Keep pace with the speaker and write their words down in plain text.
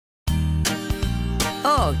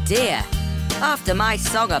Oh dear, after my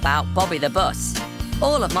song about Bobby the Bus,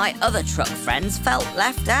 all of my other truck friends felt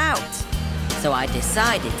left out. So I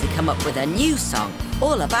decided to come up with a new song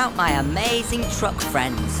all about my amazing truck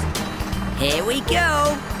friends. Here we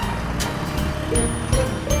go!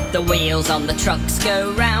 The wheels on the trucks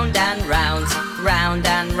go round and round, round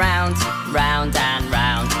and round, round and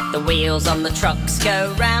round. The wheels on the trucks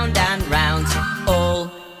go round and round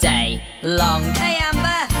all day long. Hey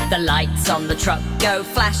Amber! The lights on the truck go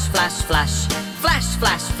flash, flash, flash, flash,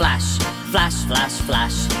 flash, flash, flash, flash,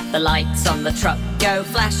 flash. The lights on the truck go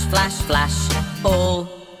flash, flash, flash all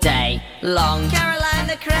day long. Caroline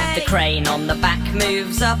the crane! The crane on the back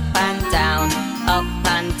moves up and down, up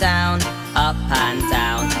and down, up and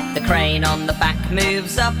down. The crane on the back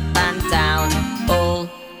moves up and down all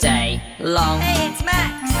day long. Hey, it's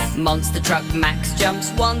Max! Monster truck Max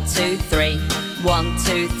jumps 1, 2, 3, 1,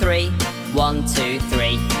 2, 3, 1, 2,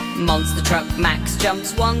 3. Monster truck Max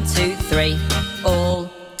jumps 1, 2, 3 all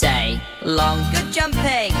day long. Good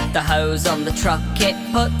jumping! The hose on the truck, it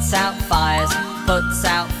puts out fires, puts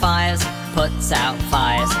out fires, puts out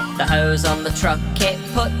fires. The hose on the truck, it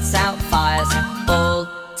puts out fires all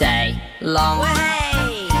day long.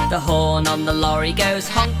 Way! The horn on the lorry goes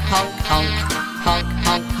honk, honk, honk, honk,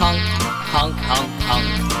 honk, honk, honk, honk,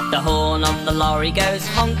 honk. The horn on the lorry goes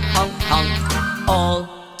honk, honk, honk all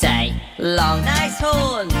day long. Nice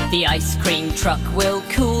horn! The ice cream truck will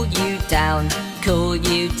cool you down, cool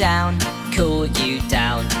you down, cool you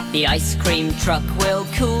down. The ice cream truck will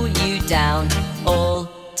cool you down all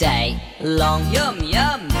day long. Yum,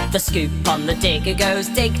 yum! The scoop on the digger goes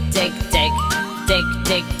dig, dig, dig, dig,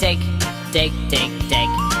 dig, dig, dig, dig, dig.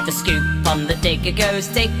 The scoop on the digger goes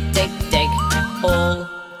dig, dig, dig all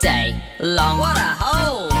day long. What a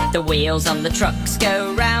hole! The wheels on the trucks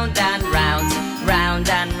go round and round, round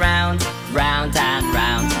and round, round and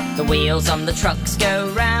round. The wheels on the trucks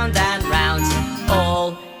go round and round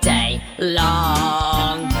all day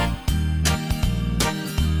long.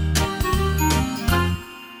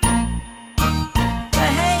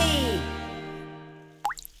 Hey!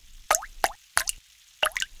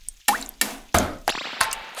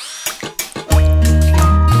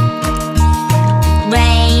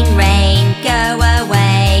 Rain, rain, go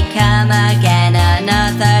away, come again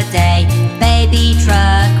another day. Baby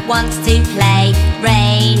truck wants to play.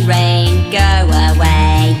 Rain, rain, go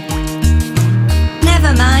away.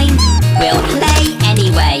 Never mind, we'll play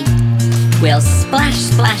anyway. We'll splash,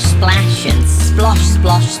 splash, splash and splosh,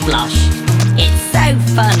 splosh, splosh. It's so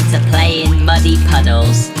fun to play in muddy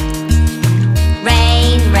puddles.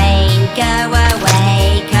 Rain, rain, go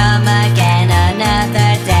away, come again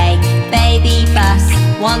another day. Baby bus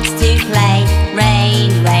wants to play.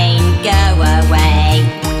 Rain, rain, go away.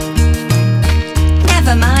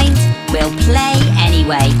 Never mind, we'll play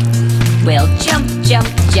anyway. We'll jump, jump,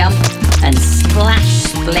 jump and splash,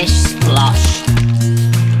 splish, splosh.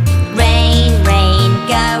 Rain, rain,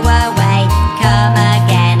 go away, come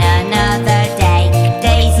again another day.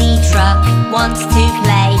 Daisy truck wants to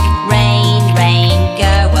play. Rain, rain,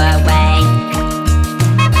 go away.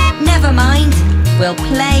 Never mind, we'll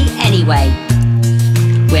play anyway.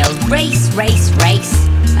 We'll race, race, race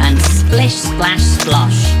and splish, splash,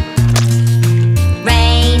 splosh.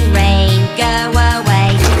 Rain, rain, go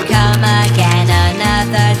away, come again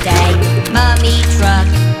another day. Mummy truck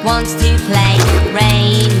wants to play.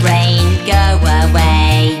 Rain, rain, go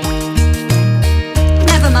away.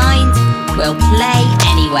 Never mind, we'll play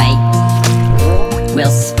anyway. We'll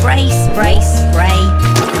spray, spray, spray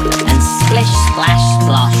and splish, splash,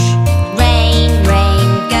 splosh. Rain, rain,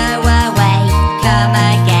 go away, come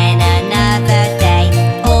again another day.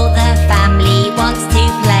 All the family wants to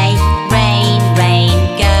play. Rain, rain,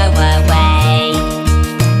 go away.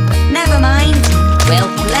 Never mind,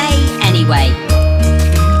 we'll play anyway.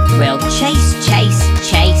 We'll chase, chase,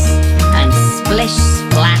 chase and splish,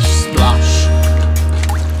 splash, splosh.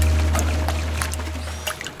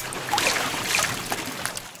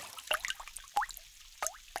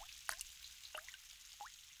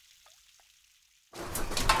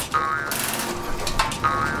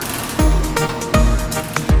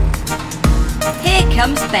 Here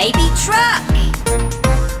comes Baby Truck!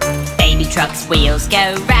 Baby truck's wheels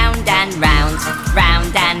go round and round,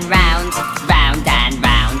 round and round, round and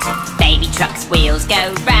round. Baby truck's wheels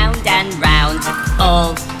go round and round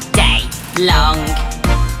all day long.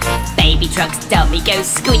 Baby truck's dummy goes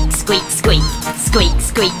squeak, squeak, squeak, squeak,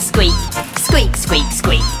 squeak, squeak, squeak, squeak,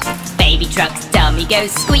 squeak. Baby truck's dummy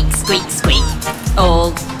goes squeak, squeak, squeak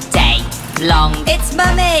all day long. It's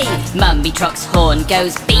Mummy! Mummy truck's horn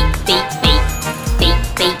goes beep, beep, beep, beep,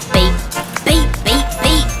 beep, beep, beep, beep,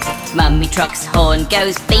 beep. Mummy truck's horn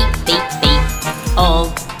goes beep, beep, beep,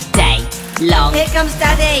 all day long. Here comes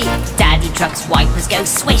Daddy. Daddy Truck's wipers go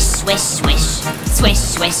swish, swish, swish. Swish,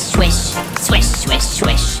 swish, swish. Swish, swish,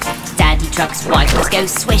 swish. Daddy Truck's wipers go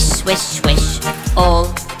swish, swish, swish. All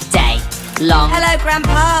day long. Hello,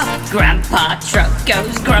 Grandpa. Grandpa Truck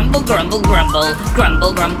goes grumble, grumble, grumble.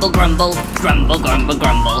 Grumble, grumble, grumble. Grumble, grumble,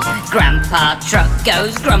 grumble. Grandpa Truck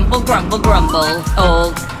goes grumble, grumble, grumble.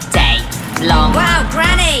 All day long. Wow,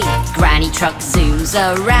 Granny. Granny Truck zooms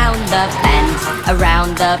around the bend,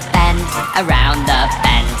 around the bend, around the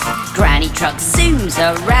bend. Granny Truck zooms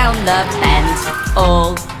around the bend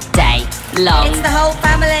all day long. It's the whole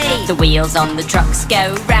family. The wheels on the trucks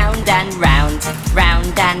go round and round,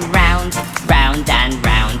 round and round, round and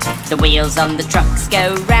round. The wheels on the trucks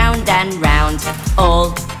go round and round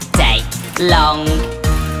all day long.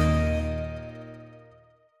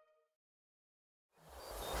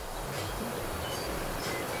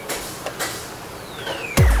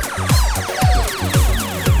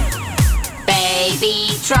 Baby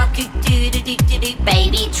truck,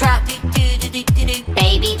 baby truck,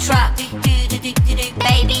 baby truck,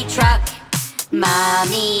 baby truck.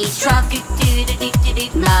 Mommy truck,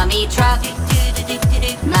 mommy truck,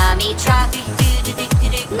 mommy truck,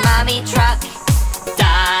 mommy truck.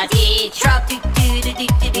 Daddy truck,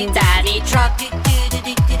 daddy truck,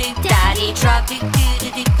 daddy truck,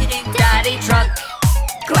 daddy truck.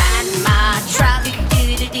 Grandma truck,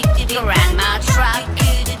 grandma truck,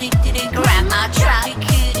 grandma truck,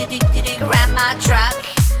 grandma truck.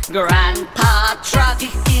 Grandpa truck,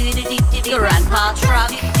 grandpa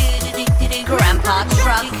truck, grandpa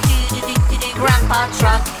truck, grandpa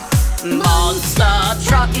truck. Monster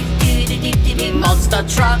truck, monster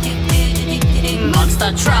truck,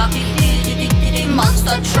 monster truck,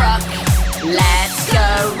 monster truck. Let's go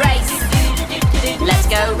race, let's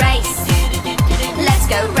go race, let's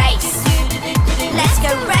go race, let's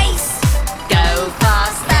go race. Go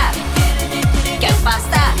faster, go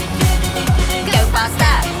faster, go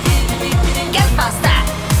faster, go faster.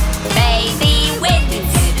 Baby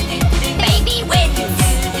wins, baby wins,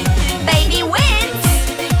 baby wins,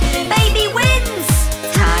 baby wins.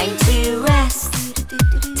 Time to rest,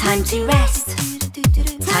 time to rest,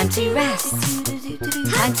 time to rest,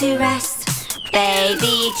 time to rest.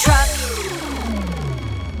 Baby truck.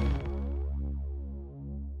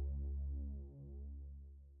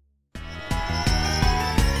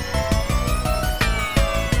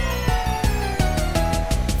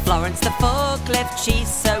 Florence the forklift, she's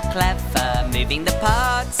so clever, moving the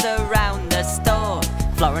parts around the store.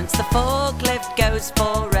 Florence the forklift goes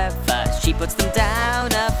forever, she puts them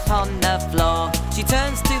down upon the floor. She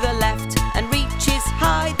turns to the left and reaches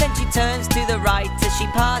high, then she turns to the right as she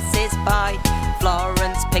passes by.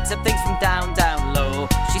 Florence picks up things from down, down low.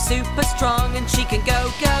 She's super strong and she can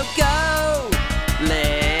go, go, go.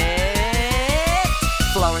 Lift!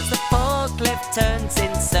 Florence the forklift turns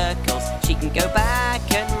in circles, she can go back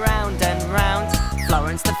and round and round.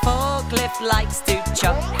 Florence the forklift likes to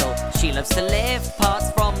chuckle, she loves to lift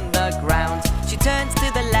parts from the ground. She turns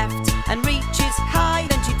to the left and reaches high,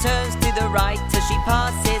 then she turns to the right as she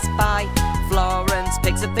passes by. Florence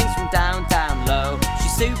picks up things from down, down low.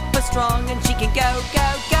 She's super strong and she can go,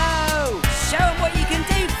 go, go. Show 'em what you can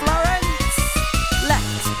do, Florence.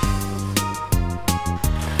 Left,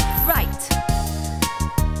 right,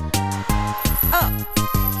 up,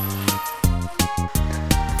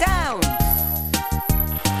 down,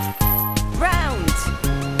 round,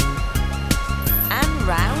 and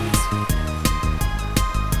round,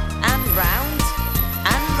 and round,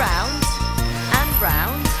 and round, and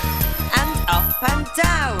round, and up and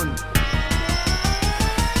down.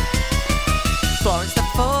 Florence the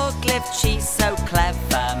forklift, she's so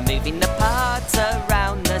clever, moving the parts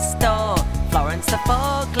around the store. Florence the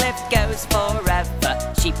forklift goes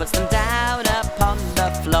forever, she puts them down upon the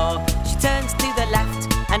floor. She turns to the left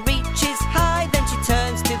and reaches high, then she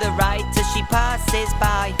turns to the right as she passes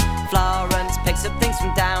by. Florence picks up things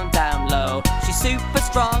from down, down low. She's super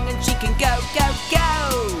strong and she can go, go, go.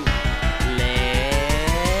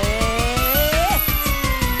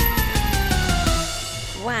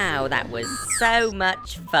 Wow, that was so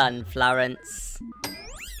much fun, Florence.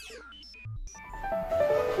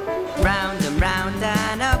 Round and round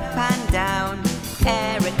and up and down,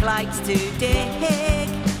 Eric likes to dig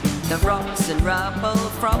the rocks and rubble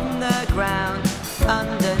from the ground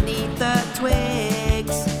underneath the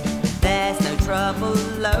twigs. There's no trouble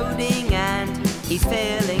loading and he's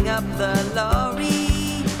filling up the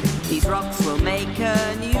lorry. These rocks will make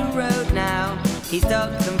a new road now, he's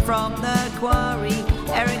dug them from the quarry.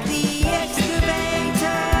 Eric the excavator,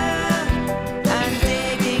 and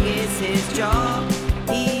digging is his job.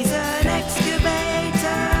 He's an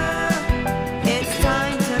excavator, it's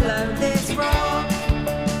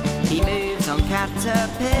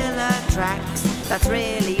That's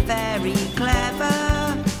really very clever.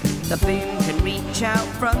 The boom can reach out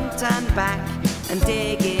front and back and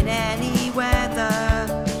dig in any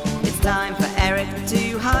weather. It's time for Eric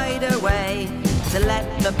to hide away to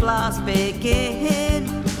let the blast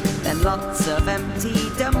begin. Then lots of empty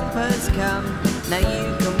dumpers come. Now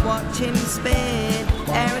you can watch him spin.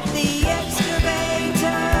 Eric the excavator,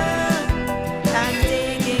 and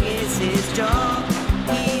digging is his job.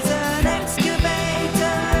 He's an excavator.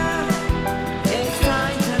 It's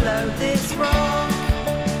time to load this rock.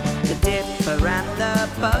 The dipper and the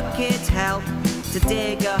bucket help to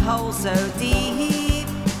dig a hole so deep.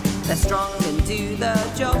 They're strong and do the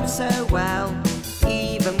job so well,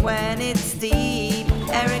 even when it's deep.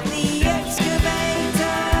 Eric the excavator,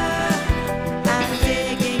 and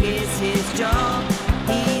digging is his job.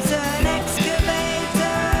 He's an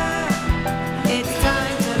excavator. It's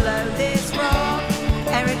time to load this rock.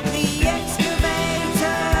 Eric the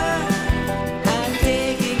excavator, and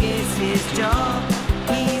digging is his job.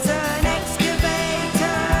 He's an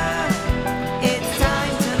excavator. It's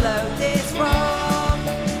time to load this rock.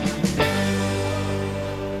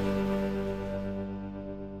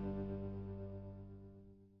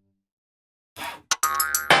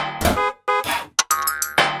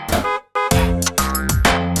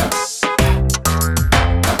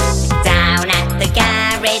 Down at the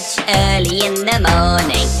garage early in the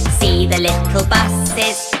morning, see the little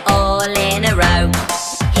buses all in a row.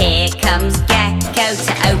 Here comes Gecko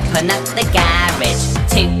to open up the garage.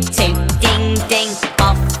 Toot toot ding ding,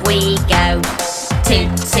 off we go. Toot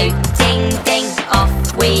toot ding ding, off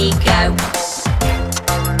we go.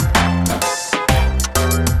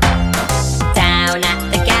 Down at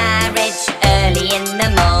the garage early in the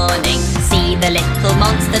morning, see the little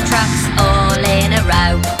monster trucks all in a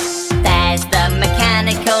row. There's the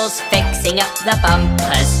mechanicals fixing up the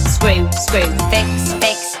bumpers. Screw, screw, fix,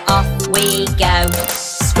 fix, off we go.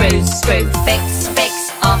 Screw, screw, fix,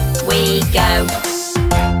 fix, off we go.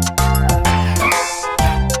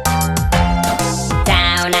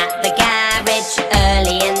 Down at the garage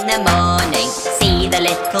early in the morning, see the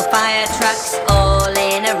little fire trucks all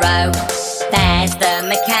in a row. There's the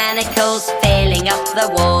mechanicals filling up the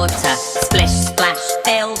water. Splish, splash,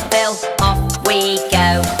 fill, fill, off we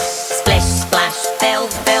go. Splish, splash, fill,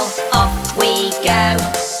 fill, off we go.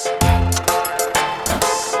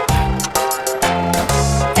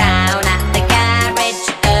 Down at the garage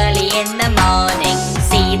early in the morning,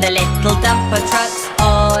 see the little dumper trucks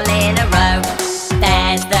all in a row.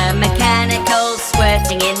 There's the mechanicals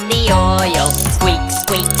squirting in the oil. Squeak,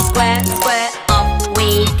 squeak, squirt, squirt, off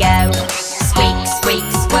we go. Squeak, squeak,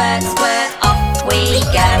 squirt, squirt, off we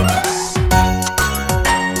go.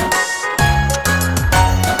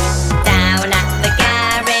 Down at the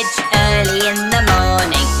garage early in the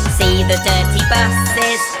morning, see the dirty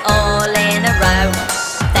buses all in a row.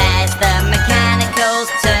 There's the mechanicals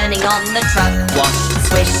turning on the truck wash.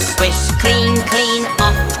 Swish, swish, clean, clean,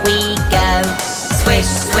 off we go.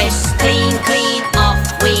 Swish, swish, clean, clean,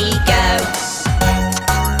 off we go.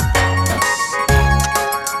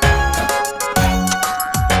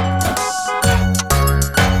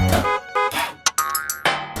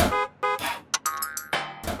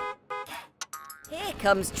 Here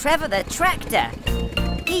comes Trevor the Tractor.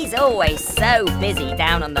 He's always so busy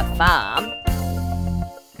down on the farm.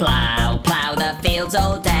 Plough, plough the fields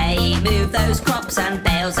all day, move those crops and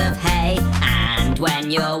bales of hay. And when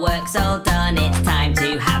your work's all done, it's time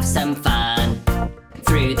to have some fun.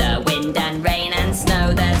 Through the wind and rain and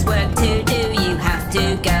snow, there's work to do, you have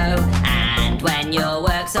to go. And when your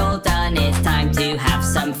work's all done, it's time to have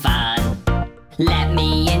some fun. Let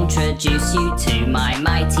me introduce you to my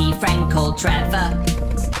mighty friend called Trevor.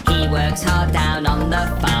 He works hard down on the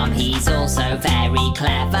farm, he's also very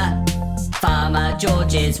clever. Farmer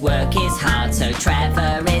George's work is hard, so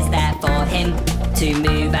Trevor is there for him to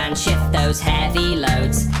move and shift those heavy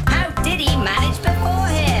loads. How did he manage before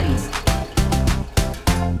him?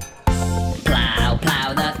 Plough,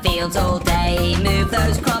 plough the fields all day, move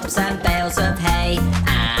those crops and bales of hay.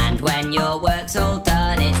 And when your work's all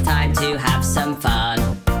done, it's time to have some fun.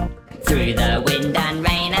 Through the wind and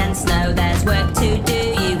rain and snow, there's work to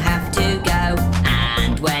do, you have to go.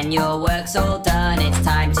 And when your work's all done, it's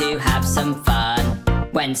time to have some fun.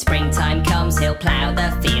 When springtime comes, he'll plough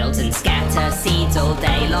the fields and scatter seeds all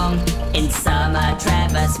day long. In summer,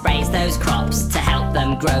 Trevor sprays those crops to help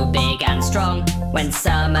them grow big and strong. When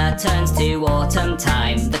summer turns to autumn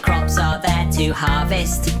time, the crops are there to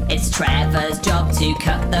harvest. It's Trevor's job to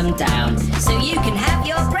cut them down so you can have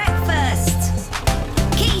your breakfast.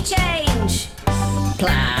 Key change!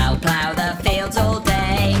 Plough, plough the fields all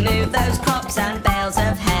day, move those crops and bales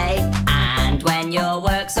of hay. And when your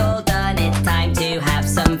work's all done, it's time to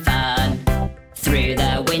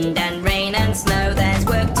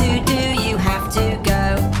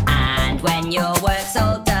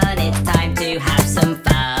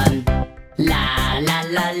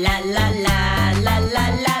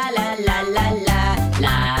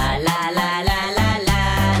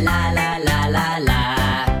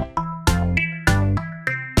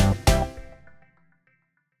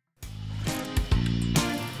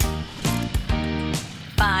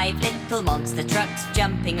little monster trucks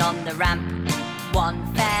jumping on the ramp. One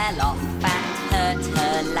fell off and hurt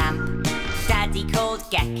her lamp. Daddy called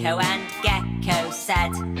Gecko and Gecko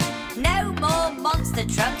said, "No more monster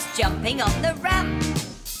trucks jumping on the ramp."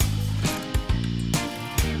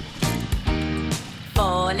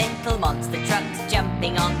 Four little monster trucks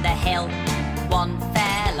jumping on the hill. One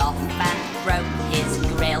fell off and broke his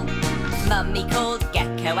grill. Mummy called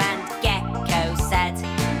Gecko and Gecko said,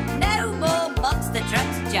 "No more monster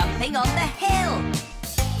trucks jumping on the hill."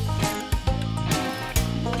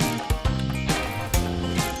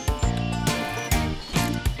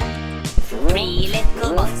 Three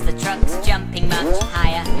little monster trucks jumping much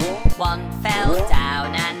higher. One fell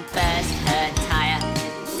down and burst her tire.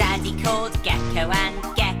 Daddy called Gecko and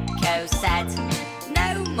Gecko said, "No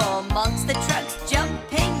more monster trucks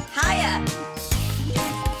jumping higher."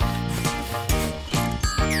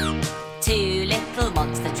 Two little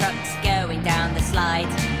monster trucks going down the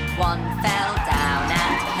slide. One fell down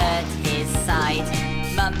and hurt his side.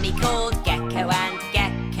 Mummy called Gecko and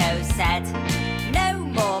Gecko said, "No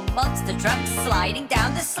more monster trucks sliding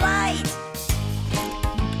down the slide."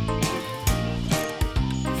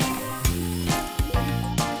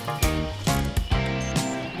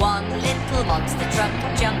 One little monster truck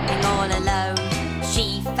jumping all alone. She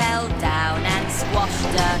fell down and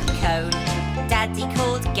squashed a cone. Daddy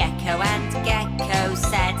called Gecko and Gecko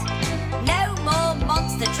said, "No more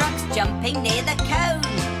monster trucks jumping near the cone."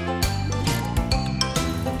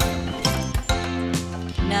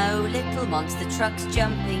 No little monster trucks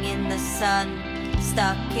jumping in the sun.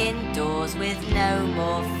 Stuck indoors with no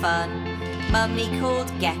more fun. Mummy called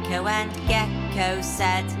Gecko and Gecko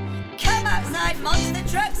said, "Come outside, monster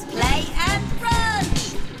trucks, play and run!"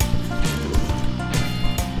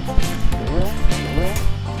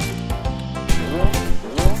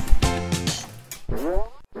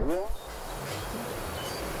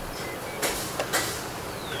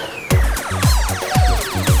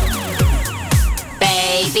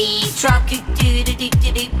 Baby truck,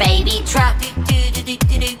 do-do-do-do-do, baby truck,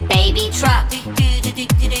 do-do-do-do-do, baby truck,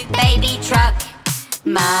 do-do-do-do-do, baby truck.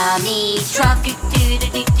 Mommy truck,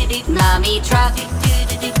 do-do-do-do-do, mommy truck,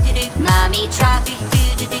 do-do-do-do-do, mommy truck,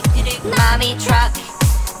 do-do-do-do-do, mommy truck.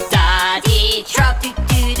 Daddy truck,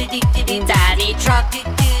 do-do-do-do-do, daddy truck,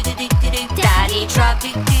 do-do-do-do-do, daddy truck,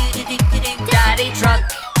 do-do-do-do-do, daddy truck.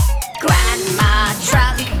 Grandma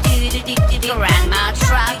truck, do-do-do-do-do, grandma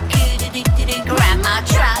truck, do-do-do-do-do, grandma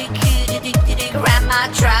truck, do-do-do-do-do, grandma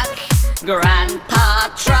truck. Grandpa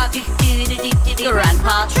truck, do-do-do-do-do,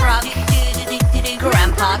 grandpa truck, do-do-do-do-do,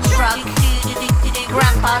 grandpa truck, do-do-do-do-do,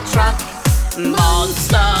 grandpa truck.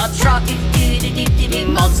 Monster truck, do-do-do-do-do,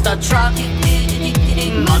 monster truck,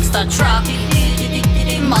 do-do-do-do-do, monster truck,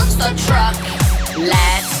 do-do-do-do-do, monster truck.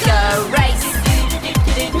 Let's go race,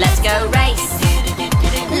 let's go race,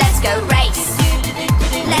 let's go race,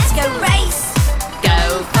 let's go race. Go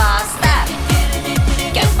faster,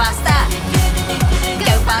 go faster,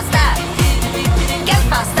 go faster, go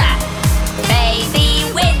faster. Baby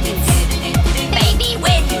wins, baby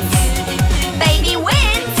wins, baby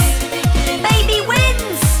wins, baby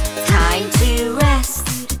wins. Time to rest,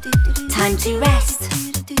 time to rest,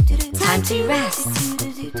 time to rest,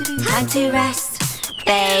 time to rest.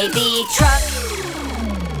 Baby truck.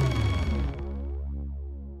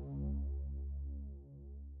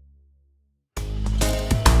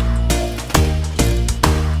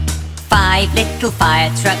 Five little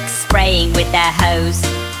fire trucks spraying with their hose.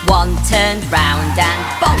 One turned round and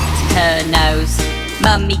bonked her nose.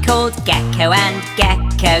 Mummy called Gecko and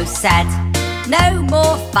Gecko said, "No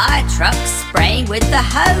more fire trucks spraying with the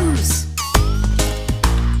hose."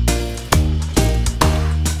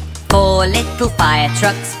 Four little fire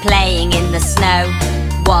trucks playing in the snow.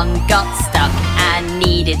 One got stuck and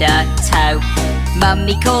needed a tow.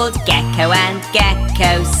 Mummy called Gecko and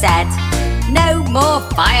Gecko said, "No more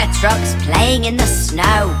fire trucks playing in the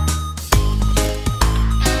snow."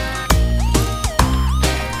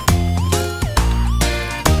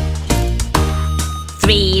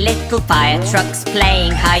 Three little fire trucks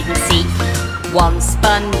playing hide and seek. One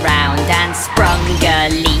spun round and sprung a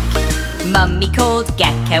leak. Mummy called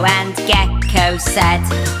Gecko and Gecko said,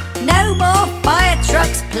 "No more fire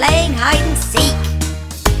trucks playing hide and seek."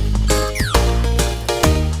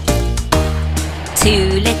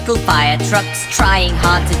 Two little fire trucks trying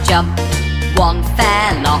hard to jump. One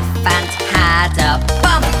fell off and had a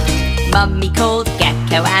bump. Mummy called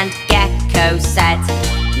Gecko and Gecko said,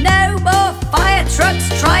 "No more fire trucks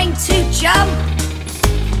trying to jump."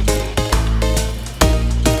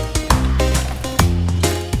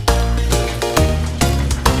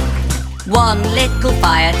 One little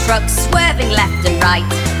fire truck swerving left and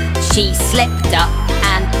right. She slipped up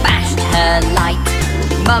and bashed her light.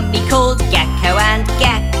 Mummy called Gecko and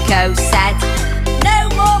Gecko said, "No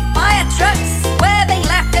more fire trucks swerving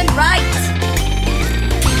left and right."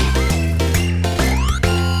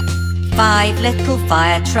 5 little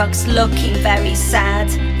fire trucks looking very sad,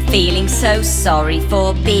 feeling so sorry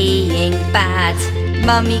for being bad.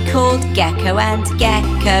 Mummy called Gecko and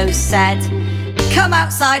Gecko said, "Come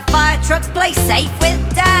outside, fire trucks, play safe with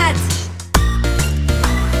Dad."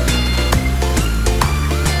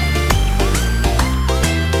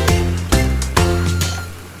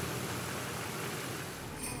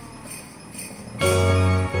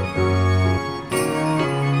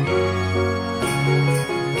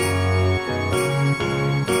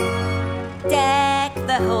 Deck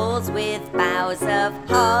the halls with boughs of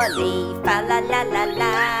holly, fa la la la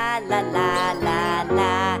la la la la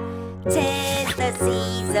la. 'Tis the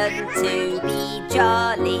season to be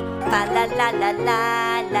jolly, fa la la la la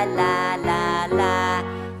la la la la.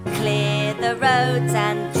 Clear the roads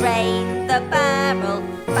and drain the barrel,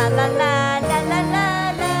 fa la la la la la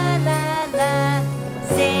la la la.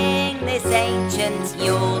 Sing this ancient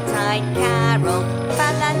Yuletide carol, fa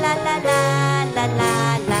la la la la la la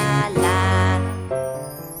la la.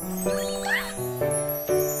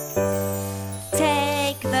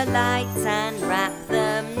 Take the lights and wrap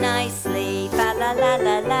them nicely, fa la la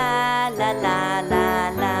la la la la la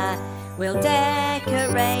la. We'll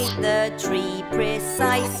decorate the tree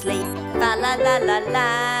precisely, fa la la la la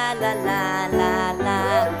la la la la.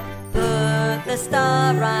 Put the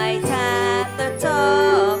star right at the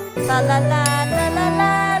top, fa la la la la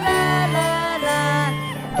la la la la.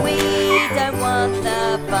 We don't want the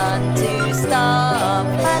fun to stop,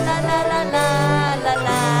 fa la la la la la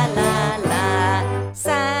la la la.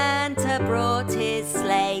 Santa brought his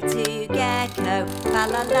sleigh to Gecko, fa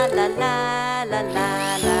la la la la la la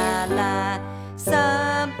la la.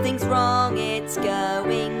 Something's wrong, it's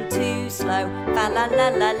going too slow, fa la la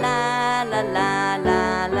la la la la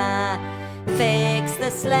la la. Fix the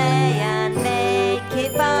sleigh and make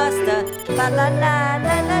it faster, fa la la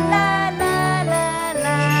la la la la la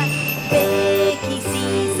la. Vicky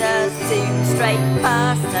sees us zoom straight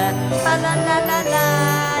past her, fa la la la la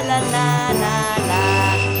la la la la.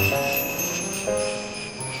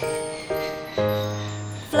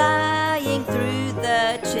 Flying through the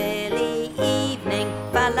chilly evening,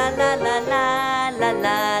 fa la la la la la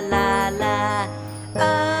la la la.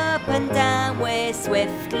 Up and down we're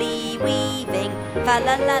swiftly weaving, fa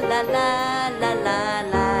la la la la la la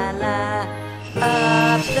la la.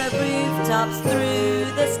 Up the rooftops through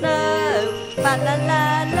the snow, fa la la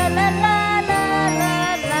la la la la la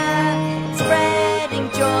la. Spreading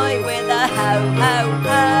joy with a ho ho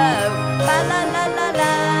ho, fa la la la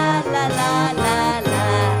la la la la la.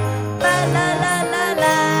 Fa la la la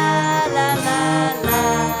la la la la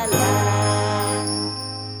la.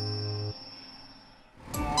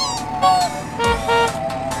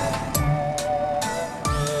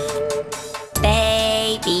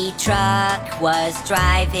 Baby truck was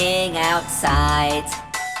driving outside,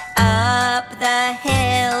 up the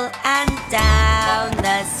hill and down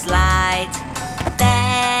the slide.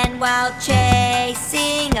 Then while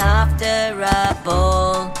chasing after a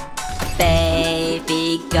ball,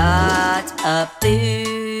 Baby got a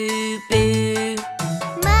boo-boo.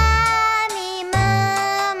 Mommy,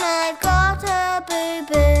 Mum, I've got a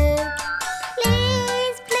boo-boo.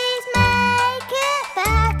 Please, please make it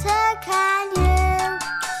better, can you?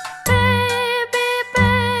 Baby,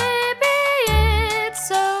 baby,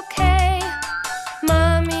 it's okay.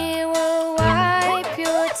 Mommy will wipe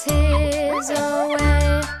your tears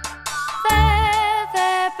away.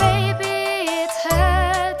 There, baby, it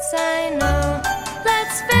hurts, I know.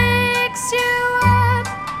 Let's fix you up,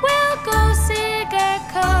 we'll go see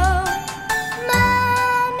Gecko.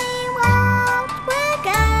 Mommy, what will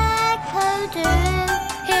Gecko do?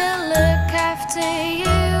 He'll look after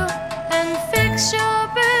you and fix your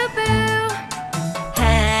boo-boo.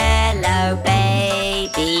 Hello,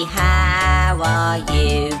 baby, how are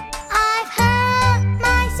you? I've hurt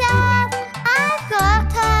myself, I've got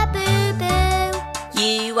a boo-boo.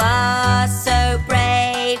 You are so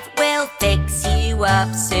brave, we'll fix you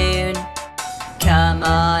up soon. Come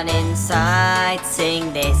on inside,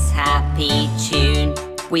 sing this happy tune.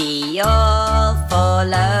 We all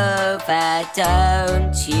fall over,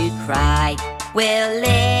 don't you cry. We'll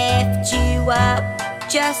lift you up,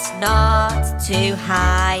 just not too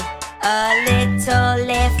high. A little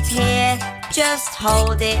lift here, just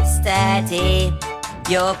hold it steady.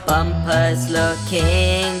 Your bumper's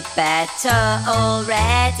looking better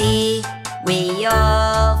already. We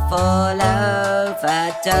all fall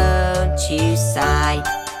over, don't you sigh.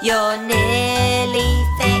 You're nearly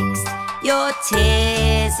fixed, your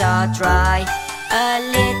tears are dry. A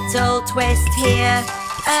little twist here,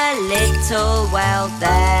 a little well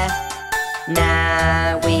there.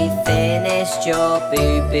 Now we've finished your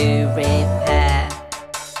boo-boo repair.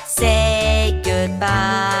 Say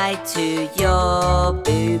goodbye to your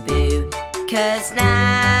boo-boo, 'cause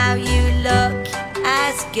now you look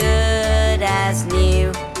as good as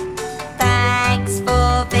new. Thanks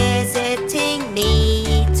for visiting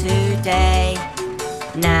me today.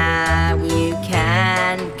 Now you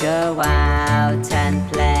can go out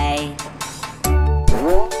and play.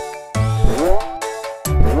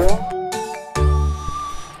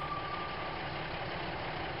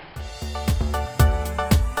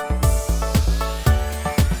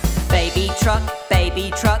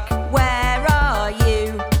 Baby truck, where are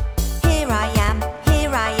you? Here I am,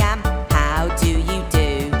 how do you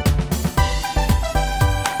do?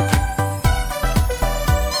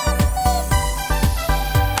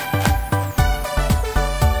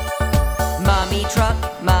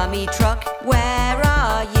 Mummy truck, where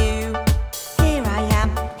are you? Here I am,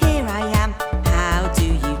 how do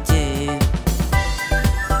you do?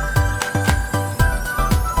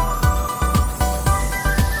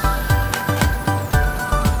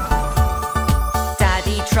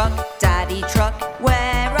 Daddy truck,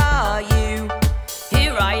 where are you?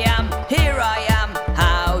 Here I am,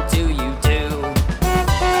 how do you do?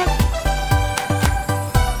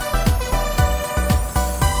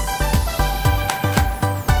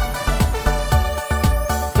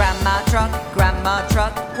 Grandma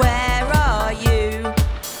truck, where are you?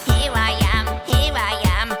 Here I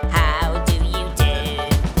am, how do you do?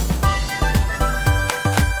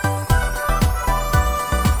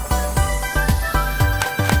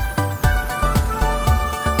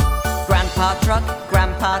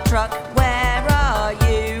 Grandpa truck, where are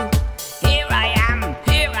you? Here I am,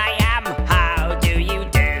 how do you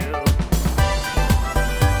do?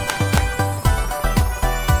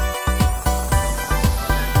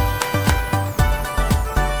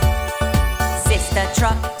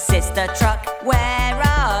 Sister truck, where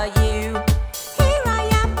are you? Here I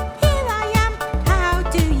am, how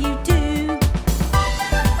do you do?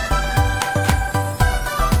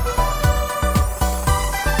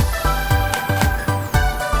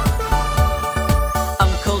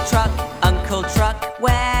 Uncle truck,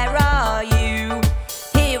 where are you?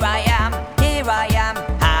 Here I am,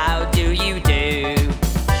 how do you do?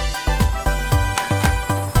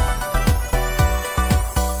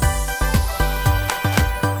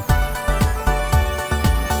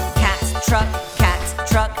 Cat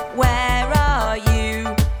truck, where are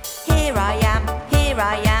you? Here I am,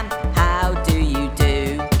 how do you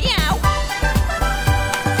do? Meow.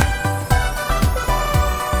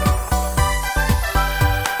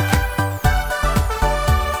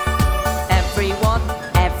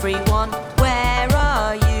 Everyone, where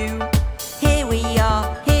are you? Here we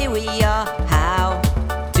are, how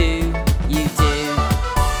do you do?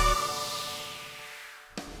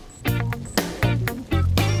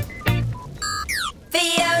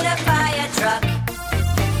 Fiona fire truck,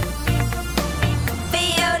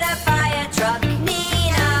 Fiona fire truck,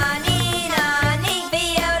 Nina, nee.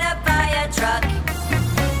 Fiona fire truck,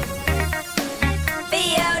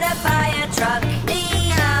 Fiona fire truck,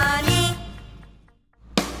 Nina, nee.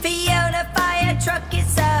 Fiona fire truck is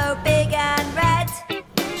so big and red.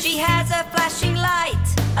 She has a flashing light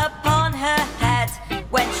upon her head.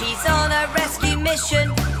 When she's on a rescue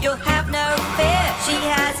mission, you'll have no fear. She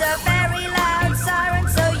has a very loud siren,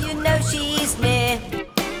 so you know she's near.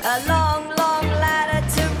 A long ladder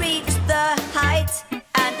to reach the height,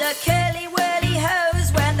 and a curly whirly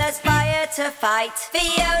hose when there's fire to fight.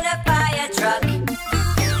 Fiona fire truck,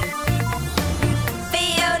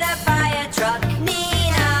 Fiona fire truck,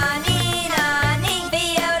 Nina, nee.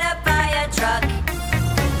 Fiona fire truck,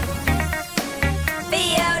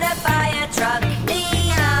 Fiona fire truck,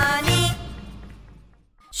 Nina, nee.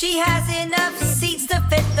 She has enough seats to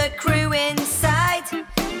fit the crew inside,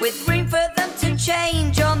 with room for them to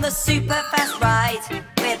change on the super fast ride.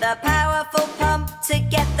 With a powerful pump to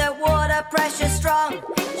get the water pressure strong,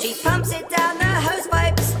 she pumps it down the hose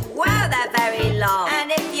pipes, wow, they're very long.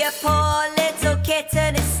 And if your poor little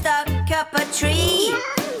kitten is stuck up a tree,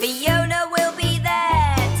 Fiona will be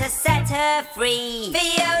there to set her free.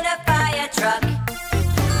 Fiona fire truck,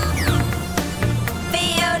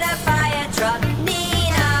 Fiona fire truck,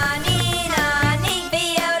 Nina, nee.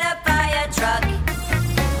 Fiona fire truck,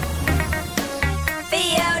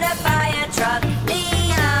 Fiona fire truck,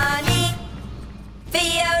 Nina, nee.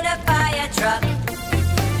 Fiona fire truck,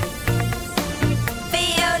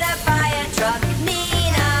 Fiona fire truck,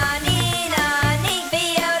 Nina, nee.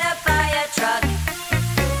 Fiona fire truck,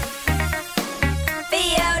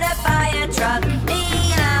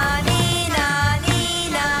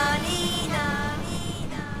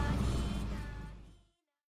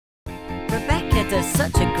 Rebecca does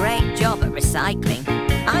such a great job at recycling.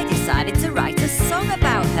 I decided to write a song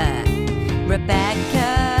about her.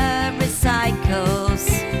 Rebecca recycles.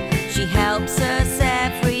 She helps us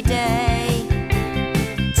every day,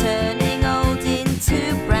 turning old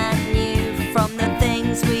into brand new from the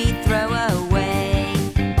things we throw away.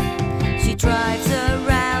 She drives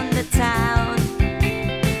around the town,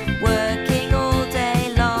 working all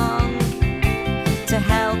day long to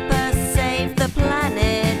help us save the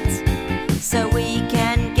planet so we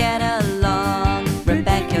can get along.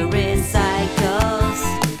 Rebecca recycles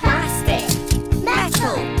plastic,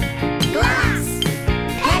 metal, glass,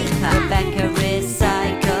 paper. Rebecca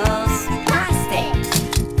recycles plastic,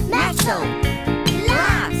 metal,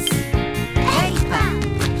 glass, paper.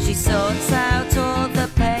 She sorts out all the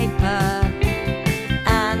paper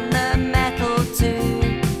and the metal too.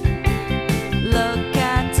 Look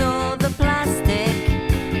at all the plastic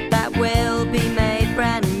that will be made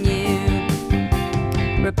brand new.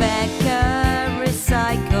 Rebecca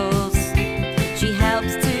recycles. She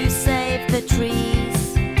helps to save the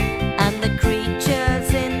trees, and the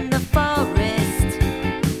creatures in the forest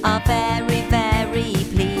are very, very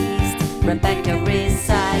pleased. Rebecca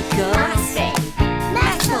recycles plastic,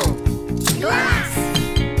 metal, glass,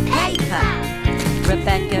 paper.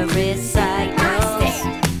 Rebecca recycles plastic,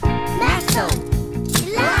 metal,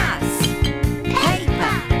 glass,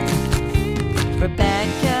 paper.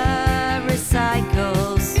 Rebecca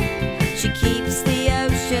recycles. She keeps the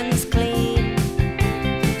oceans clean.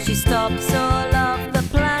 She stops all of the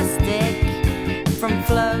plastic from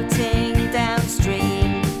floating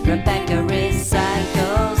downstream. Rebecca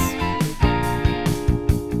recycles.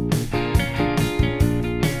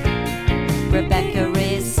 Rebecca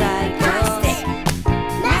recycles plastic,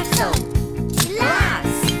 metal,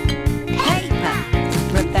 glass, paper.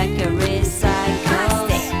 Rebecca recycles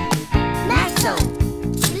plastic, metal,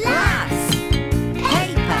 glass,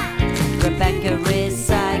 paper. Rebecca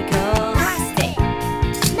recycles plastic,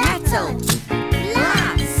 metal,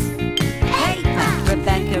 glass, paper.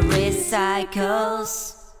 Rebecca recycles.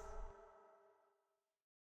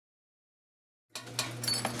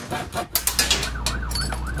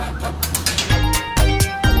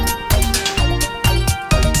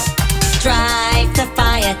 Drive the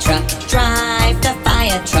fire truck, drive the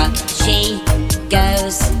fire truck. She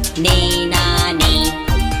goes nee-na-nee.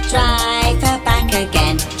 Drive her back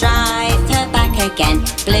again, drive her back again.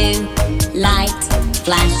 Blue light,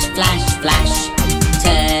 flash, flash, flash.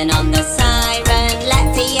 Turn on the siren,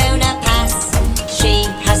 let Fiona pass. She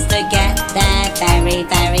has to get there very,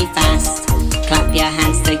 very fast. Clap your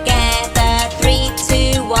hands together, 3,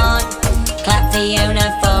 2, 1. Clap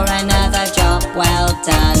Fiona for another job well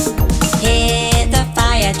done. Hear the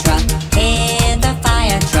fire truck, hear the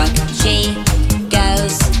fire truck. She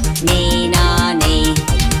goes nee-na-nee.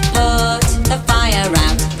 Put the fire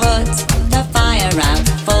out, put the fire out.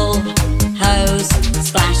 Full hose,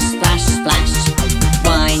 splash, splash, splash.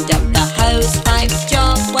 Wind up the hose pipe,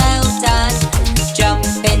 job well done. Jump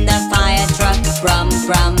in the fire truck, brum,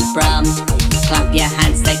 brum, brum. Clap your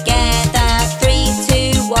hands together,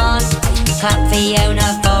 3, 2, 1. Clap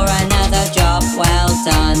Fiona for another job well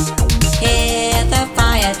done. Hear the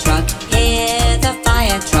fire truck, hear the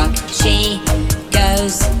fire truck. She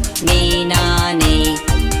goes nee-na-nee.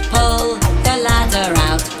 Pull the ladder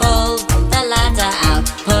out, pull the ladder out.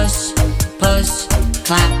 Push, push,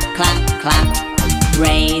 clap, clap, clap.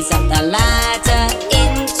 Raise up the ladder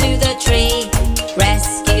into the tree.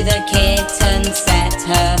 Rescue the kitten, set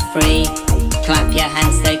her free. Clap your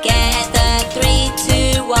hands together, 3,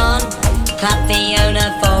 2, 1. Clap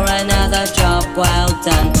Fiona for another job well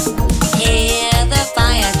done. Hear the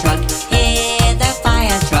fire truck, hear the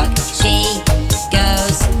fire truck. She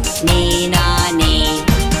goes nee-na-nee.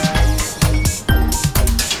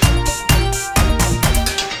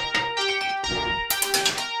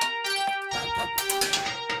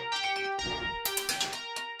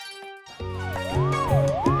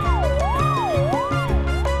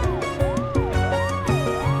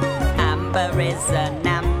 Amber is an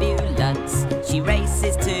ambulance. She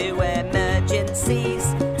races to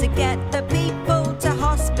emergencies to get the people to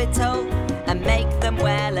hospital and make them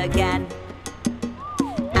well again.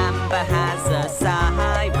 Amber has a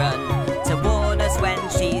siren to warn us when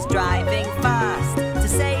she's driving fast, to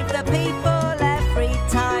save the people every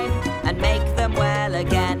time and make them well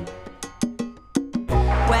again.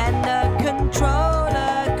 When the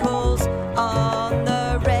controller calls on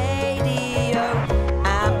the radio,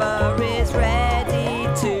 Amber is ready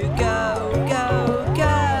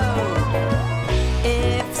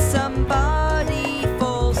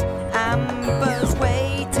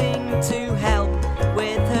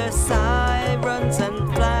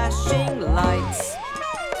heights.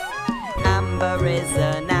 Amber is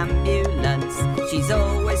an ambulance. She's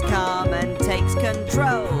always calm and takes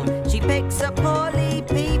control. She picks up poorly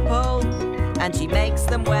people and she makes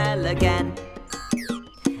them well again.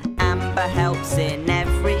 Amber helps in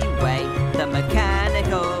every way, the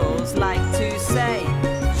mechanicals like to say.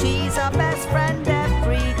 She's our best friend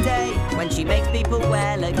every day when she makes people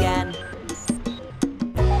well again.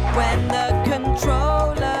 When the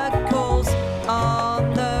controller calls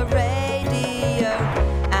on the radio,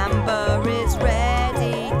 Amber is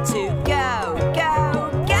ready to go, go,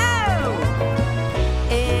 go.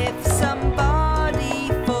 If somebody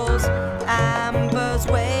falls, Amber's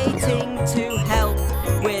waiting to help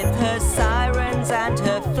with her sirens and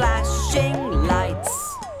her flashing lights.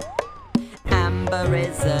 Amber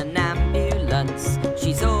is an ambulance.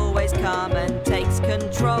 She's always calm and takes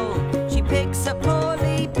control. She picks up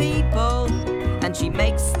poorly people and she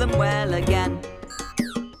makes them well again.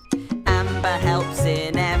 Amber helps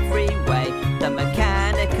in every way, the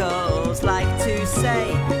mechanicals like to say.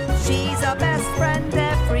 She's our best friend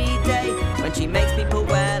every day when she makes people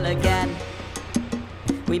well again.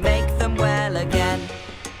 We make them well again.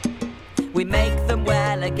 We make them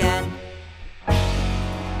well again.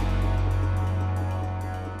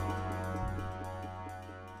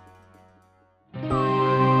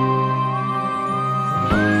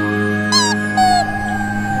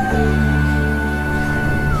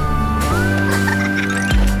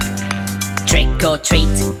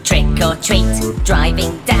 Trick or treat,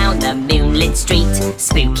 driving down the moonlit street.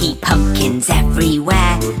 Spooky pumpkins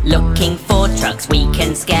everywhere, looking for trucks we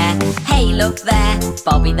can scare. Hey, look there,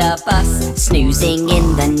 Bobby the bus, snoozing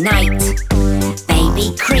in the night.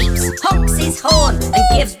 Baby creeps, honks his horn and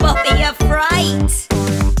gives Bobby a fright.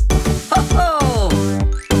 Ho ho!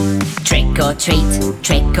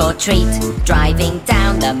 Trick or treat, driving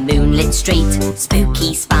down the moonlit street.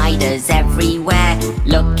 Spooky spiders everywhere,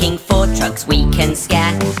 looking for trucks we can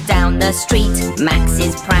scare. Down the street, Max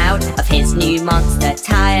is proud of his new monster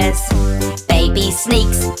tires. Baby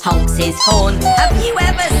sneaks, honks his horn. Have you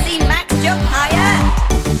ever seen Max jump higher?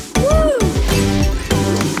 Woo!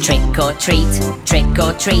 Trick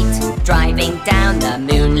or treat, driving down the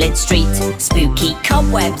moonlit street. Spooky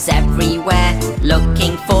cobwebs everywhere,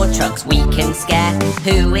 looking for trucks we can scare.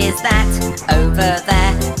 Who is that over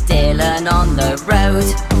there? Dylan on the road.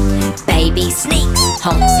 Baby sneaks,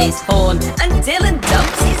 honks his horn, and Dylan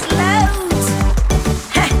dumps his load.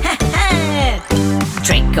 Ha ha ha!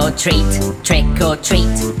 Trick or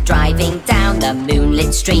treat, driving down the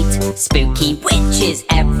moonlit street. Spooky witches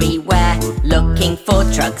everywhere, looking for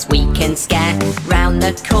trucks we can scare. Round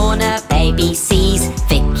the corner, baby sees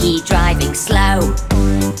Vicky driving slow.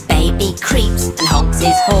 Baby creeps and honks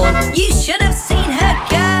his horn. You should have seen her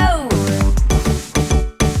go.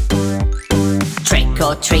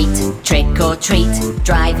 Trick or treat,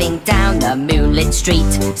 driving down the moonlit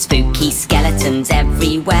street. Spooky skeletons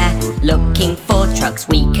everywhere, looking for trucks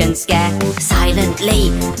we can scare. Silently,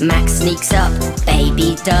 Max sneaks up,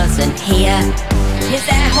 baby doesn't hear. His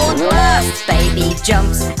air horn blasts, baby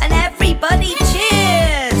jumps, and everybody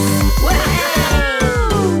cheers. Woohoo!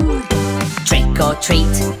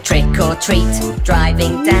 Trick or treat,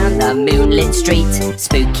 driving down the moonlit street.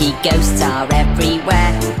 Spooky ghosts are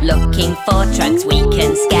everywhere, looking for trucks we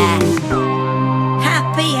can scare.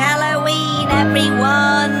 Happy Halloween,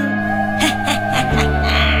 everyone!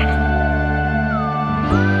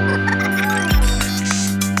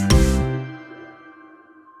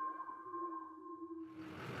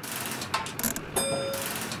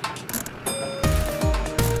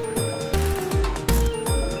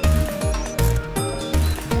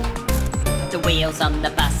 The wheels on the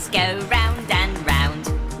bus go round and round,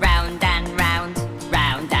 round and round,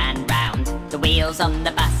 round and round. The wheels on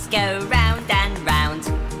the bus go round and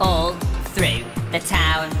round, all through the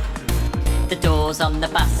town. The doors on the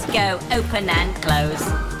bus go open and close,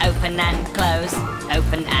 open and close,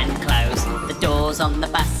 open and close. The doors on the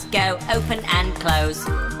bus go open and close,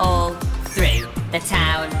 all through the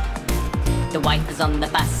town. The wipers on the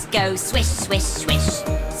bus go swish, swish, swish,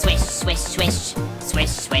 swish, swish, swish, swish,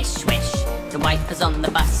 swish, swish. The wipers on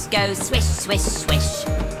the bus go swish, swish, swish,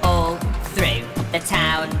 all through the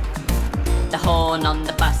town. The horn on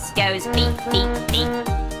the bus goes beep, beep, beep,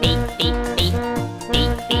 beep, beep, beep,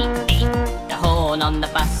 beep, beep, beep. The horn on the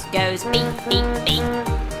bus goes beep, beep, beep,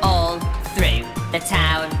 all through the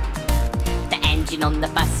town. The engine on the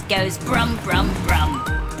bus goes brum, brum, brum,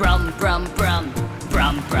 brum, brum, brum,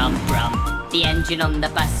 brum, brum, brum. The engine on the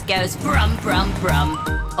bus goes brum, brum, brum,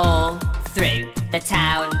 all through the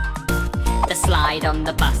town. The slide on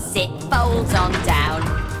the bus, it folds on down,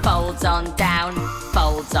 folds on down,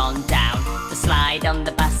 folds on down. The slide on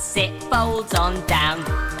the bus, it folds on down,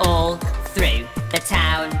 all through the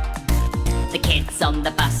town. The kids on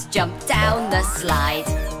the bus jump down the slide,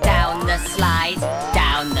 down the slide,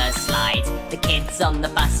 down the slide. The kids on the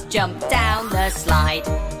bus jump down the slide,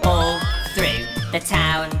 all through the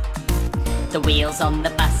town. The wheels on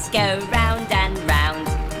the bus go round and round,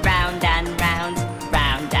 round and round,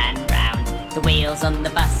 round and round. The wheels on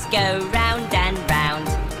the bus go round and round,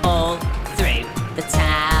 all through the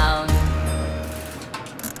town.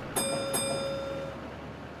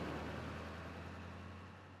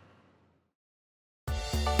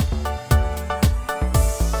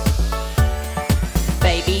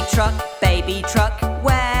 Baby truck,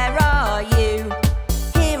 where are you?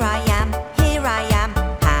 Here I am,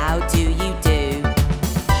 how do you do?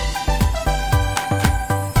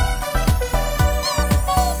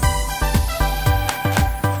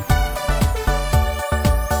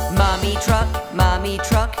 Mummy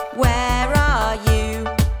truck, where are you?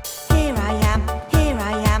 Here I am,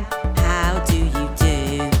 how do you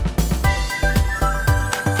do?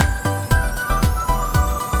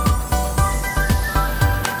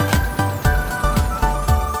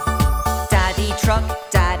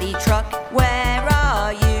 Daddy truck, where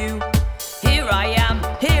are you? Here I am,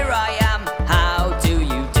 how do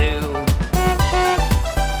you do?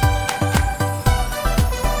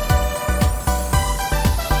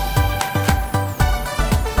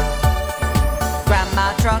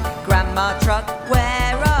 Grandma truck,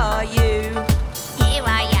 where are you? Here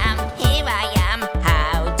I am,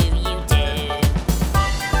 how do you do?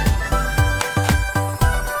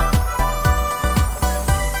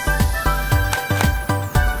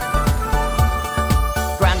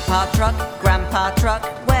 Grandpa truck,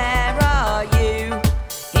 where are you?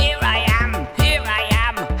 Here I am,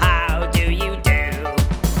 how do you do?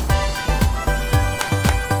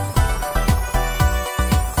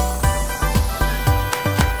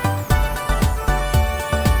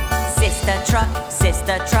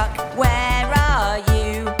 Sister truck, where are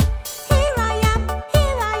you? Here I am,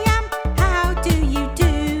 how do you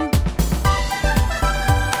do?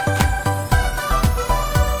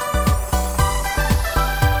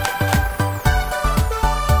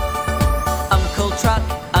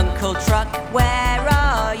 Uncle truck, where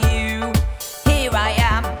are you? Here I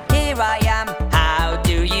am, how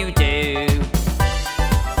do you do?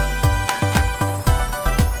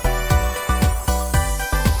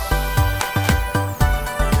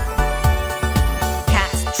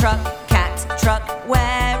 Cat truck,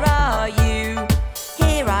 where are you?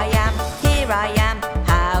 Here I am,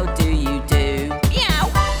 how do you do? Meow!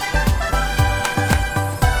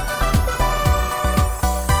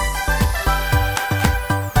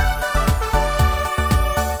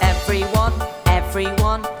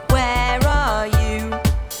 Everyone, where are you?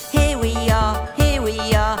 Here we are,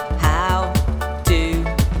 how do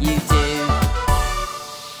you do?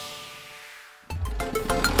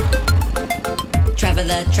 Trevor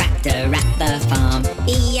the Tractor at the farm,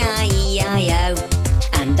 E-I-E-I-O.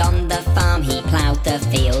 And on the farm he ploughed the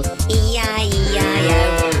field,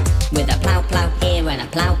 E-I-E-I-O. With a plough here and a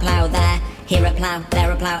plough there. Here a plough,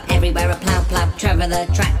 there a plough, everywhere a plough. Trevor the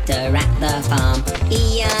Tractor at the farm,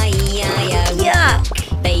 E-I-E-I-O. Yuck!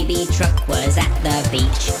 Baby truck was at the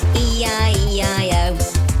beach, E-I-E-I-O.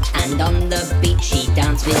 And on the beach she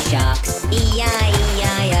danced with sharks,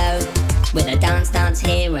 E-I-E-I-O. With a dance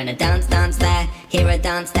here and a dance there. Here a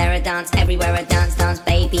dance, there a dance, everywhere a dance.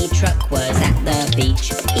 Baby truck was at the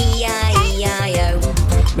beach, E-I-E-I-O.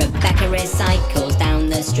 Rebecca recycles down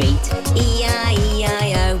the street,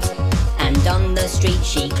 E-I-E-I-O. And on the street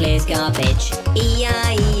she clears garbage,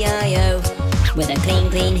 E-I-E-I-O. With a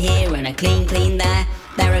clean here and a clean there.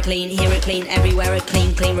 There a clean, here a clean, everywhere a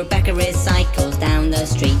clean. Rebecca recycles down the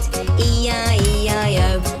street,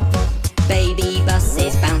 E-I-E-I-O. Baby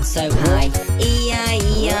buses bounce so high,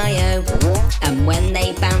 E-I-E-I-O. And when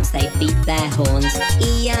they bounce they beat their horns,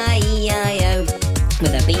 E-I-E-I-O.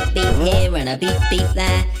 With a beep here and a beep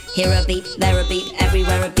there. Here a beep, there a beep,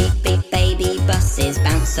 everywhere a beep. Baby buses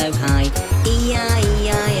bounce so high,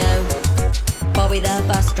 E-I-E-I-O. Bobby the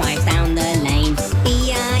bus drives down the lane,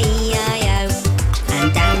 E-I-E-I-O.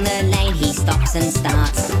 And down the lane he stops and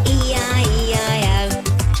starts, E-I-E-I-O.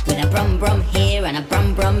 With a brum here and a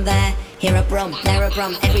brum there. Here a brum, there a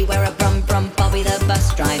brum, everywhere a brum. Bobby the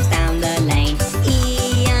bus drives down the lane,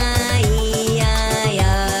 E-I-E-I-O.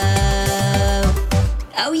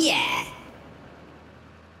 Oh yeah!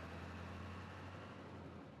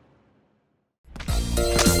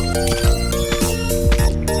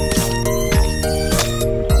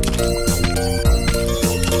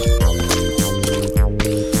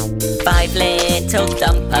 5 little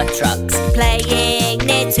dumper trucks playing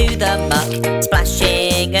near into the muck,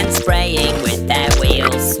 splashing and spraying with their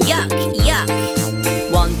wheels. Yuck,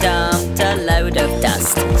 yuck! One dumped a load of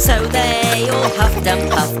dust, so they all huffed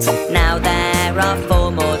and puffed. Now there are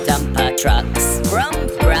 4 more dumper trucks. Brum,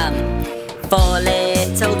 brum! 4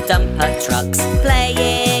 little dumper trucks,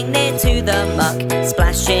 playing near to the muck,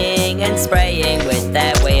 splashing and spraying with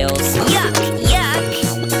their wheels. Yuck,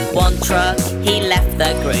 yuck! One truck, he left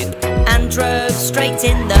the group and drove straight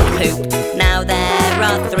in the poop. Now there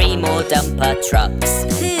are 3 more dumper trucks.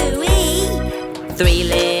 Hooey! 3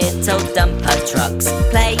 little dumper trucks,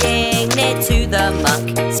 playing near to the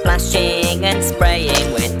muck, splashing and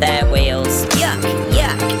spraying with their wheels. Yuck,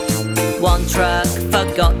 yuck! One truck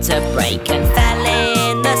forgot to brake and fell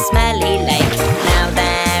in the smelly lake. Now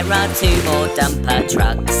there are 2 more dumper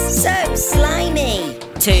trucks. So slimy!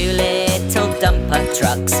 2 little dumper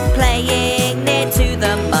trucks, playing near to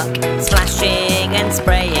the muck, splashing and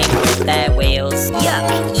spraying with their wheels.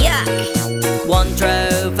 Yuck, yuck! One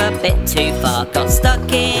drove a bit too far, got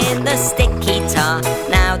stuck in the sticky tar.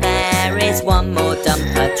 Now there is 1 more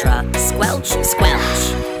dumper truck. Squelch,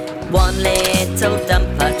 squelch! 1 little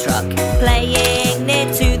dumper truck, playing near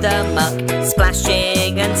to the muck,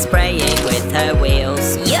 splashing and spraying with her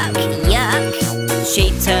wheels. Yuck, yuck!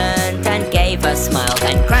 She turned and gave a smile,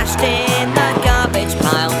 then crashed in the garbage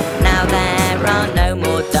pile. Now there are no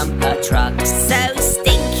more dumper trucks. So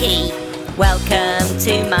stinky! Welcome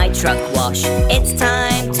to my truck wash. It's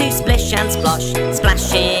time to splish and splosh,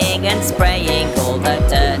 splashing and spraying all the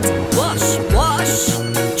dirt. Wash,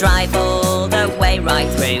 wash! Drive all the way right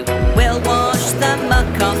through. We'll wash the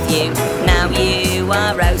muck off you. Now you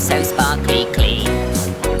are oh so sparkly clean.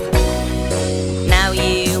 Now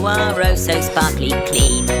you are oh so sparkly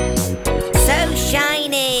clean. So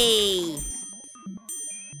shiny!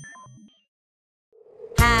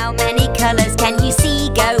 How many colours can you see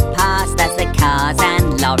go past as the cars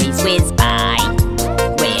and lorries whiz by?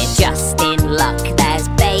 We're just in luck, there's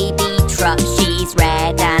baby truck. She's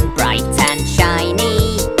red and bright and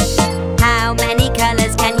shiny. How many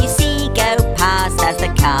colours can you see go past as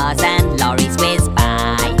the cars and lorries whiz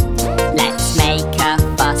by? Let's make a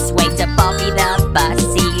fuss, wave to Bobby the bus.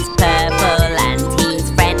 He's purple and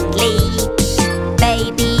he's friendly.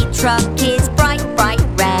 Baby truck is bright, bright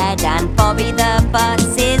red, and Bobby the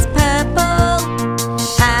bus is purple.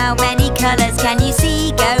 How many colours can you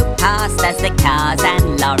see go past as the cars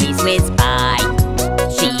and lorries whiz by?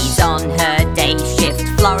 She's on her day shift,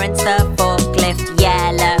 Florence the Forklift,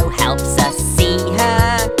 yellow helps us see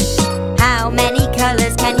her. How many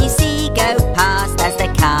colours can you see go past as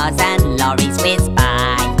the cars and lorries whiz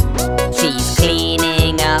by? She's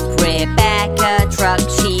cleaning up Rebecca truck,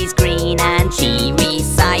 she's green and she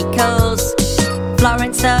recycles.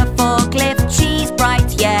 Florence the Forklift, she's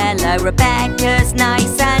bright yellow, Rebecca's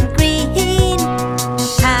nice and green.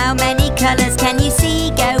 How many colours can you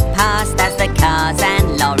see go past as the cars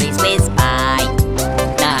and lorries whiz by?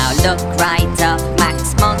 Now look right up,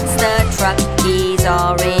 Max Monster truck, he's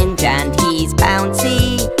orange and he's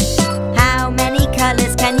bouncy. How many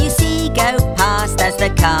colours can you see go past as the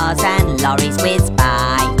cars and lorries whiz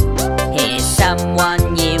by? Here's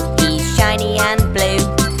someone new, he's shiny and blue.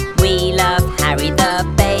 We love Harry the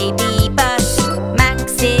baby bus.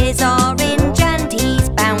 Max is orange and he's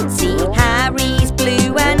bouncy. Harry's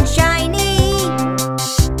blue and shiny.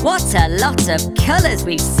 What a lot of colours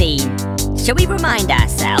we've seen. Shall we remind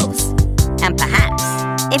ourselves? And perhaps,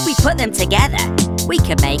 if we put them together, we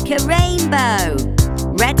can make a rainbow.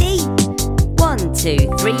 Ready? 1, 2,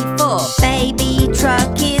 3, 4. Baby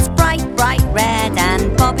truck is bright, bright red,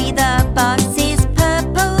 and Bobby the bus is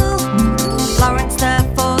purple. Florence the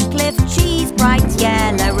Forklift, she's bright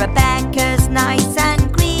yellow, Rebecca's nice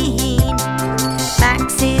and green.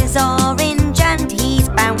 Max is orange and he's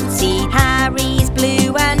bouncy, Harry's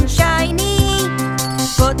blue and shiny.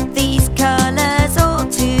 Put these colours all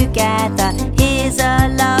together, here's a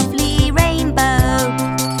lovely rainbow.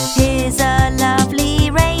 Here's a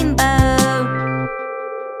lovely rainbow.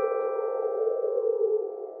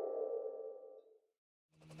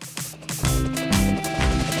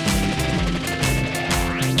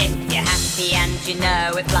 If you're happy and you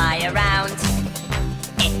know it, fly around.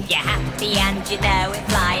 If you're happy and you know it,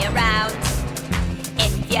 fly around.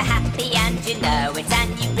 If you're happy and you know it,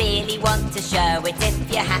 and you really want to show it.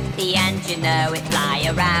 If you're happy and you know it, fly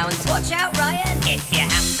around. Watch out, Ryan! If you're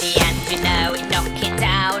happy and you know it, knock it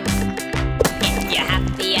down. If you're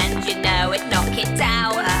happy and you know it, knock it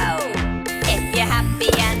down. Oh! If you're happy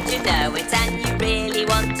and you know it, and you really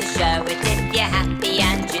want to show it. If you're happy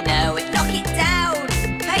and you know it, knock it down.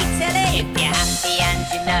 Hey, Tilly! If you're happy and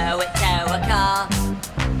you know it, tow a car.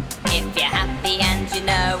 If you're happy and you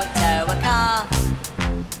know it, tow a car.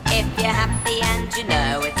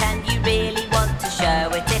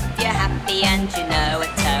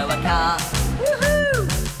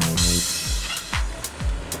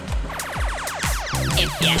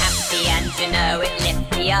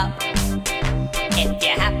 me up. If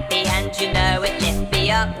you're happy and you know it, lift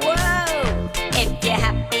me up. Whoa! If you're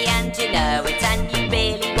happy and you know it, and you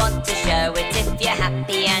really want to show it. If you're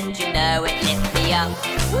happy and you know it, lift me up.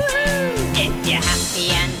 Woo! If you're happy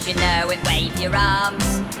and you know it, wave your arms.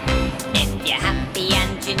 If you're happy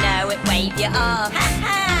and you know it, wave your arms. Ha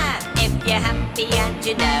ha! If you're happy and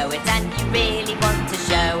you know it, and you really want to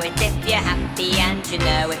show it. If you're happy and you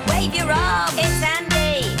know it, wave your arms. It's Andy.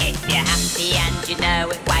 If you're happy and you know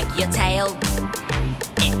it, wag your tail.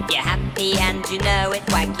 If you're happy and you know it,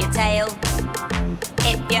 wag your tail.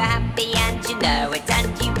 If you're happy and you know it, and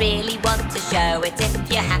you really want to show it.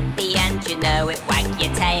 If you're happy and you know it, wag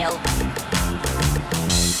your tail.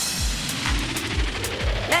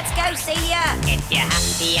 Let's go see ya! If you're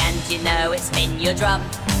happy and you know it, spin your drum.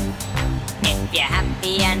 If you're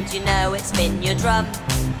happy and you know it, spin your drum.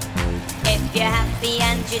 If you're happy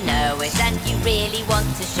and you know it, and you really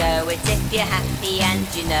want to show it. If you're happy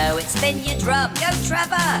and you know it, spin your drum. Go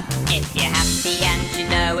Trevor! If you're happy and you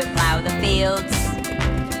know it, plough the fields.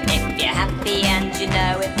 If you're happy and you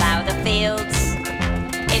know it, plough the fields.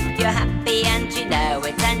 If you're happy and you know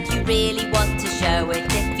it, and you really want to show it.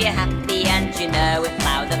 If you're happy and you know it,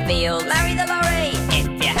 plough the fields. Larry the lorry! If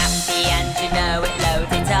you're happy and you know it,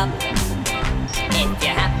 load it up. If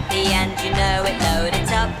you're happy and you know it, load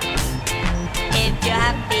it up. If you're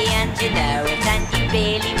happy and you know it, and you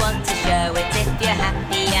really want to show it. If you're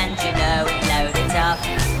happy and you know it, load it up.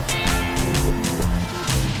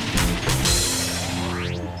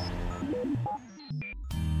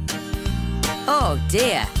 Oh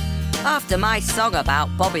dear, after my song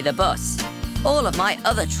about Bobby the Bus, all of my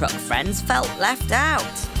other truck friends felt left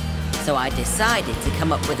out. So I decided to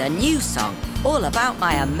come up with a new song all about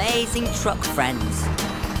my amazing truck friends.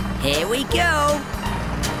 Here we go!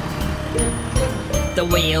 The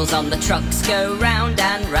wheels on the trucks go round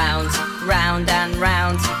and round, round and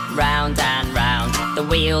round, round and round. The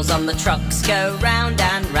wheels on the trucks go round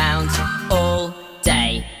and round, all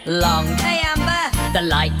day long. Hey Amber! The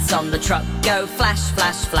lights on the truck go flash,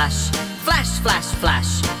 flash, flash, flash, flash,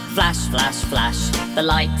 flash, flash, flash, flash. The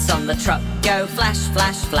lights on the truck go flash,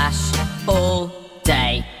 flash, flash, all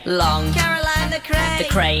day long. Caroline the crane! The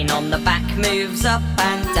crane on the back moves up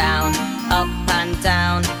and down, up and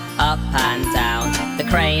down, up and down. The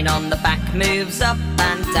crane on the back moves up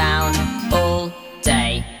and down, all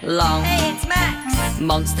day long. Hey, it's Max!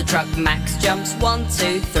 Monster truck Max jumps 1,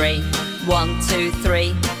 2, 3, 1, 2,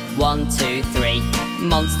 3, 1, 2, 3.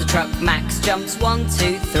 Monster truck Max jumps 1,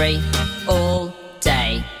 2, 3, all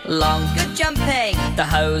day long. Good jumping! The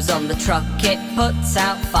hose on the truck, it puts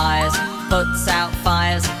out fires, puts out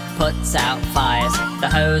fires, puts out fires. The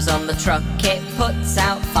hose on the truck, it puts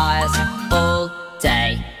out fires, all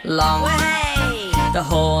day long. Way! The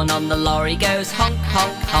horn on the lorry goes honk,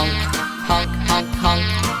 honk, honk, honk, honk, honk,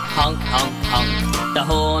 honk, honk, honk. The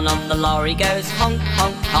horn on the lorry goes honk,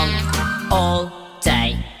 honk, honk, all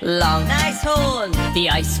day long. Nice horn! The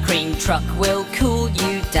ice cream truck will cool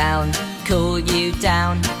you down, cool you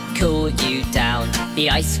down, cool you down. The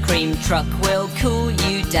ice cream truck will cool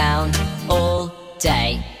you down, all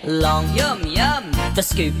day long. Yum, yum! The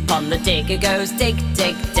scoop on the digger goes dig,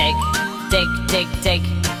 dig, dig, dig, dig, dig,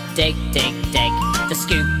 dig, dig, dig. The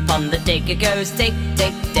scoop on the digger goes dig,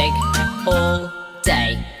 dig, dig, all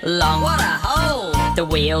day long. What a hole! The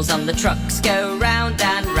wheels on the trucks go round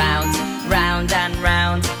and round, round and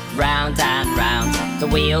round, round and round. The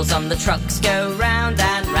wheels on the trucks go round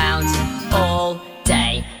and round, all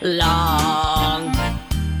day long.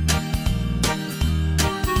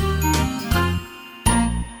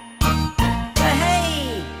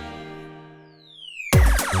 Hey!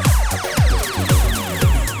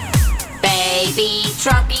 Baby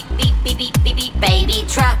truck, beep beep beep beep beep beep. Baby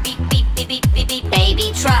truck, beep beep beep beep beep beep.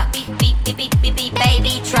 Baby truck, beep beep beep beep beep beep.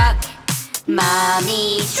 Baby truck.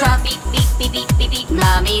 Mommy truck, beep beep beep beep beep beep.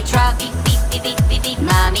 Mommy truck, beep beep beep beep beep beep.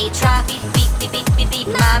 Mommy truck, beep beep beep beep beep beep.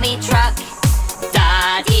 Mommy truck.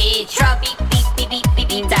 Daddy truck, beep beep beep beep beep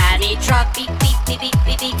beep. Daddy truck, beep beep beep beep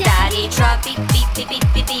beep beep. Daddy truck, beep beep beep beep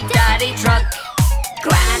beep beep. Daddy truck.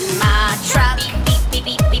 Grandma truck, beep beep beep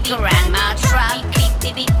beep beep beep. Grandma truck, beep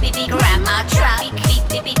beep beep beep beep. Grandma truck, beep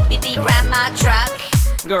beep beep beep beep. Grandma truck.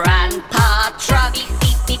 Grandpa truck, beep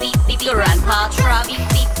beep beep beep beep beep. Grandpa truck, beep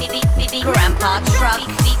beep beep beep beep beep. Grandpa truck,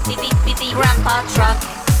 beep beep beep beep beep. Grandpa truck.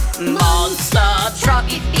 Monster truck,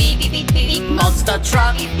 beep beep beep beep beep. Monster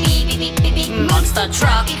truck, beep beep beep beep beep. Monster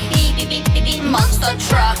truck, beep beep beep beep beep. Monster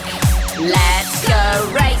truck. Let's go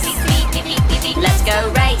race, beep beep beep beep beep. Let's go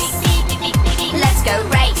race, beep beep beep beep beep. Let's go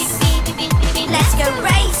race, beep beep beep beep beep. Let's go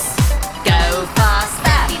race. Go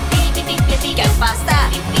faster, beep beep beep beep beep. Go faster,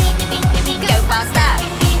 beep beep beep beep beep. Go faster,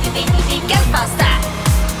 beep beep beep beep beep. Go faster.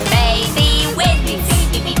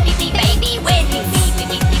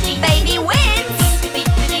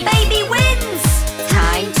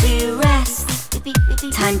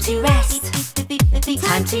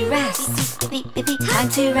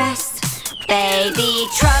 to rest. Baby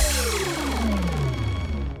truck.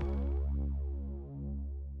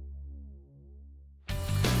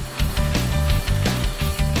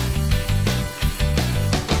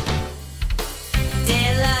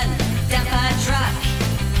 Dylan, dumper truck.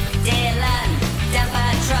 Dylan,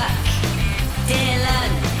 dumper truck.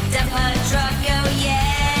 Dylan, dumper truck, oh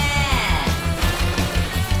yeah!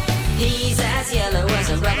 He's as yellow as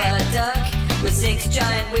a rubber duck, with 6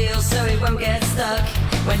 giant wheels so he won't get stuck.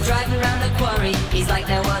 When driving around the quarry, he's like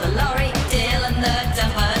no other lorry. Dylan the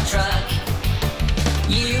dumper truck.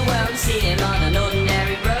 You won't see him on an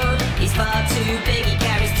ordinary road. He's far too big, he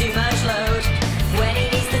carries too much load. When he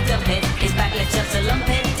needs to dump it, his back lifts up to lump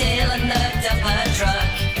it. Dylan the dumper truck.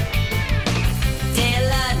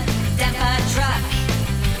 Dylan, dumper truck.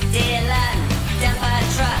 Dylan, dumper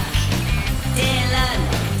truck. Dylan,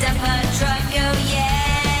 dumper truck, oh yeah!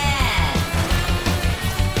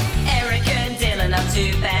 Eric and Dylan are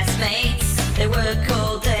 2 best mates. They work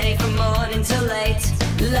all day from morning till late,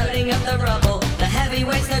 loading up the rubble. The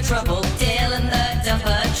heavyweights no trouble.